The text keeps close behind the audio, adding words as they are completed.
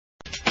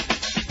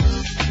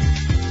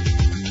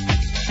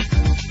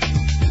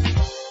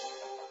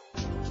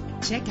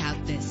Check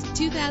out this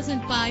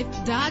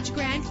 2005 Dodge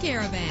Grand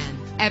Caravan.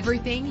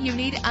 Everything you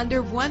need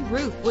under one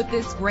roof with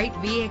this great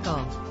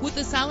vehicle. With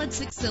a solid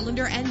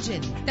 6-cylinder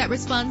engine that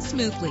responds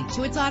smoothly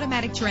to its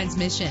automatic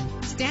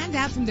transmission. Stand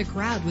out from the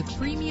crowd with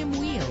premium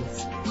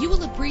wheels. You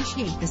will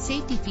appreciate the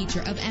safety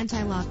feature of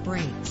anti-lock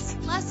brakes.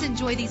 Plus,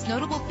 enjoy these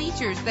notable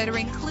features that are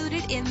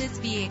included in this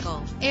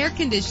vehicle: air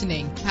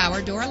conditioning,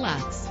 power door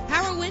locks,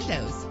 power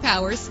windows,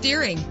 power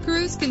steering,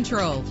 cruise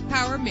control,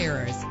 power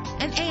mirrors,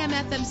 an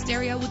AM/FM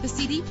stereo with a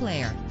CD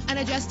player, an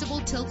adjustable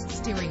tilt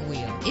steering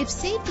wheel. If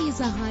safety is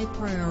a high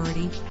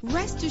priority,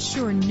 rest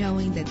assured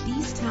knowing that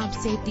these top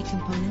safety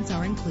components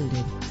are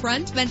included: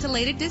 front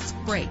ventilated disc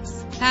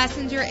brakes,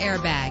 passenger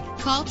airbag.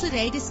 Call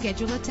today to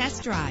schedule a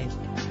test drive.